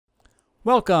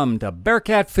Welcome to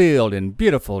Bearkat Field in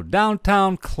beautiful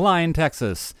downtown Klein,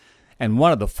 Texas, and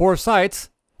one of the 4 sites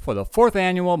for the 4th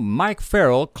annual Mike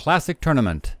Farrell Classic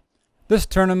Tournament. This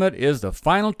tournament is the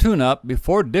final tune-up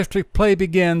before district play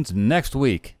begins next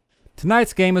week.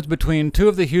 Tonight's game is between 2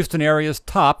 of the Houston area's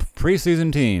top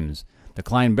preseason teams, the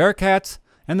Klein Bearkats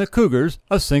and the Cougars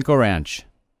of Cinco Ranch.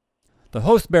 The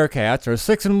host Bearkats are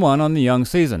 6-1 on the young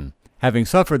season, having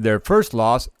suffered their first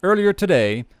loss earlier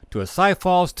today to a Cy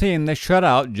Falls team they shut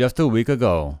out just a week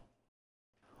ago.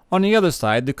 On the other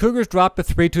side, the Cougars dropped a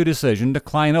 3-2 decision to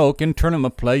Klein Oak in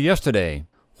tournament play yesterday,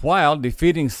 while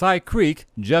defeating Cy Creek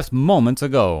just moments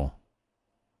ago.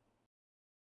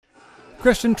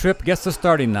 Christian Tripp gets the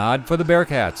starting nod for the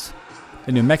Bearkats.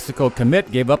 The New Mexico commit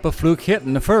gave up a fluke hit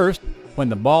in the first when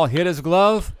the ball hit his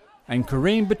glove and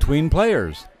careened between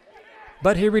players,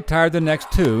 but he retired the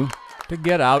next 2 to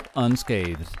get out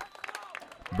unscathed.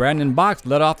 Brandon Box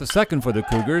led off the second for the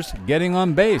Cougars, getting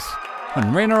on base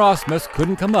when Rainer Osmus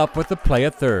couldn't come up with the play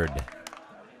at third.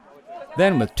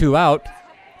 Then with 2 out,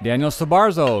 Daniel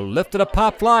Sabarzo lifted a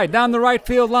pop fly down the right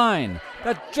field line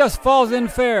that just falls in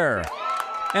fair,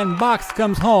 and Box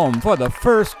comes home for the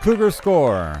first Cougar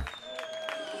score.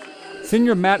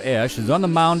 Senior Matt Esch is on the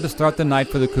mound to start the night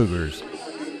for the Cougars,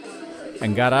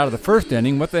 and got out of the first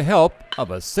inning with the help of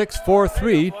a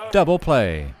 6-4-3 double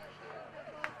play.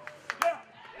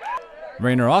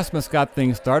 Rainer Osmus got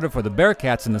things started for the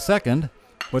Bearkats in the second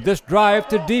with this drive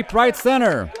to deep right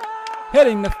center,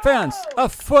 hitting the fence a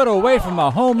foot away from a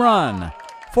home run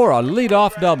for a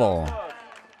leadoff double.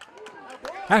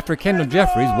 After Kendall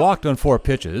Jeffries walked on 4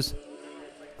 pitches,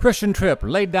 Christian Tripp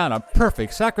laid down a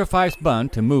perfect sacrifice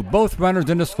bunt to move both runners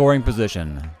into scoring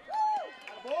position.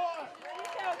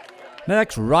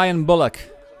 Next, Ryan Bullock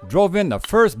drove in the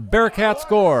first Bearkat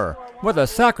score with a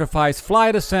sacrifice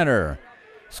fly to center,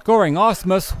 scoring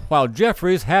Osmus while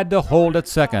Jeffries had to hold at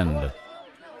second.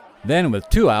 Then with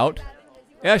 2 out,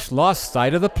 Esch lost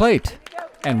sight of the plate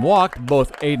and walked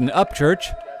both Aiden Upchurch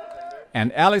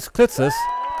and Alex Klitzis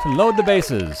to load the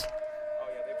bases.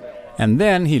 And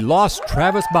then he lost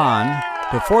Travis Bond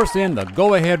to force in the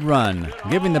go-ahead run,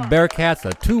 giving the Bearkats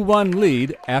a 2-1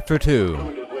 lead after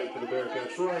 2.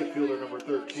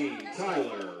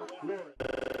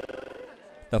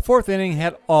 The 4th inning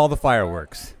had all the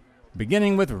fireworks,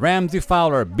 beginning with Ramsey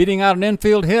Fowler beating out an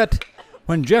infield hit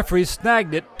when Jeffries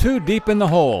snagged it too deep in the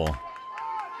hole.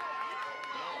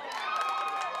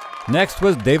 Next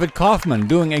was David Kaufman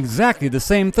doing exactly the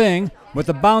same thing with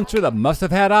a bouncer that must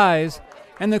have had eyes,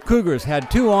 and the Cougars had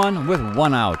 2 on with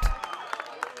 1 out.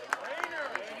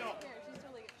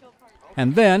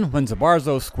 And then, when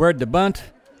Zabarzo squared the bunt,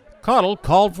 Cottle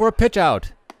called for a pitch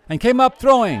out and came up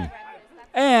throwing,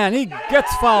 and he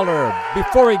gets Fowler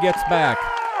before he gets back.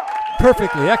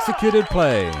 Perfectly executed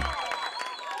play.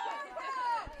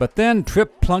 But then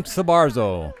Tripp plunked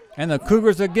Sabarzo, and the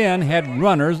Cougars again had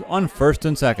runners on first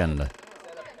and second.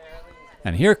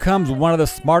 And here comes one of the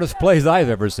smartest plays I've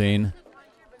ever seen.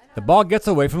 The ball gets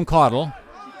away from Cottle.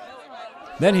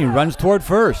 Then he runs toward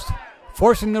first,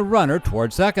 forcing the runner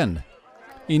toward second.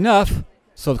 Enough,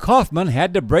 so Kaufman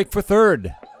had to break for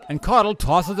third, and Cottle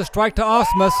tosses a strike to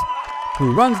Osmus,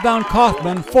 who runs down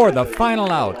Kaufman for the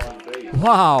final out.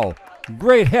 Wow!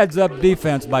 Great heads-up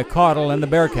defense by Cottle and the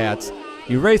Bearkats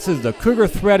erases the Cougar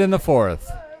threat in the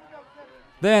 4th.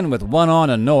 Then, with 1 on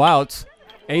and no outs,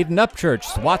 Aiden Upchurch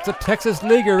swats a Texas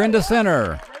leaguer into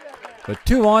center with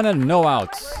 2 on and no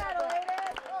outs.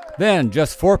 Then,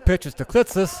 just 4 pitches to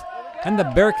Klitzis, and the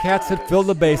Bearkats had filled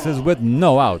the bases with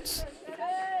no outs.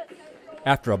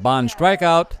 After a Bond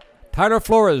strikeout, Tyler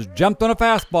Flores jumped on a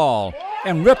fastball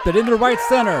and ripped it into right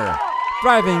center,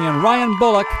 driving in Ryan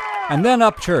Bullock and then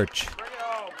Upchurch.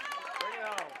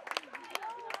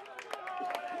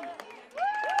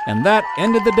 And that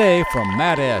ended the day for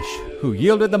Matt Esch, who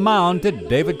yielded the mound to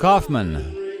David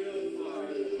Kaufman.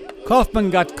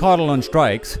 Kaufman got Cottle on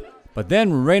strikes, but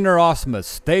then Rainer Osmus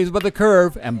stays with the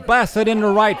curve and blasts it into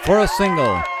right for a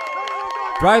single,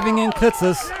 driving in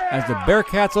Klitzis as the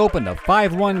Bearkats opened a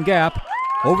 5-1 gap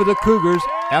over the Cougars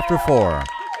after 4.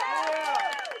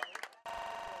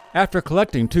 After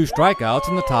collecting 2 strikeouts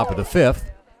in the top of the 5th,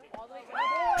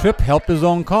 Tripp helped his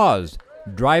own cause,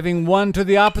 driving 1 to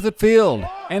the opposite field,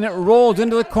 and it rolls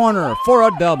into the corner for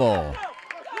a double.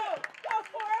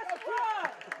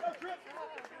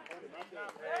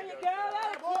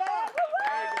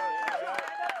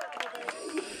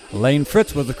 Lane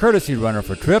Fritz was the courtesy runner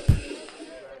for Tripp,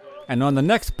 and on the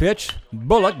next pitch,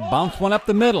 Bullock bounced one up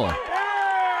the middle.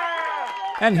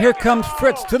 And here comes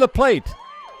Fritz to the plate,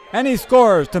 and he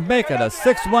scores to make it a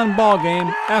 6-1 ball game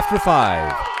after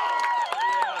 5.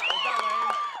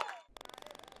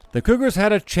 The Cougars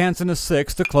had a chance in the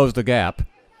sixth to close the gap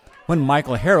when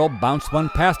Michael Harrell bounced one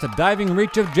past the diving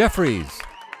reach of Jeffries.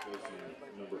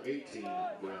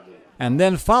 And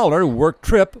then Fowler worked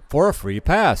Tripp for a free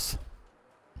pass.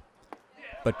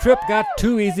 But Tripp got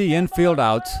 2 easy infield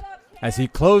outs as he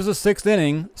closed the sixth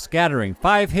inning, scattering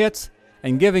 5 hits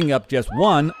and giving up just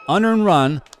 1 unearned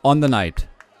run on the night.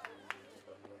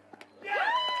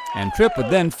 And Tripp would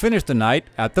then finish the night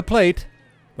at the plate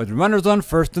with runners on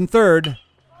first and third,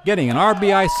 getting an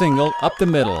RBI single up the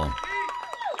middle.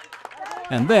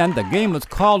 And then the game was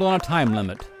called on a time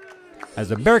limit as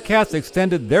the Bearkats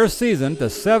extended their season to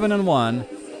 7-1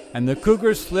 and the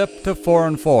Cougars slipped to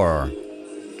 4-4.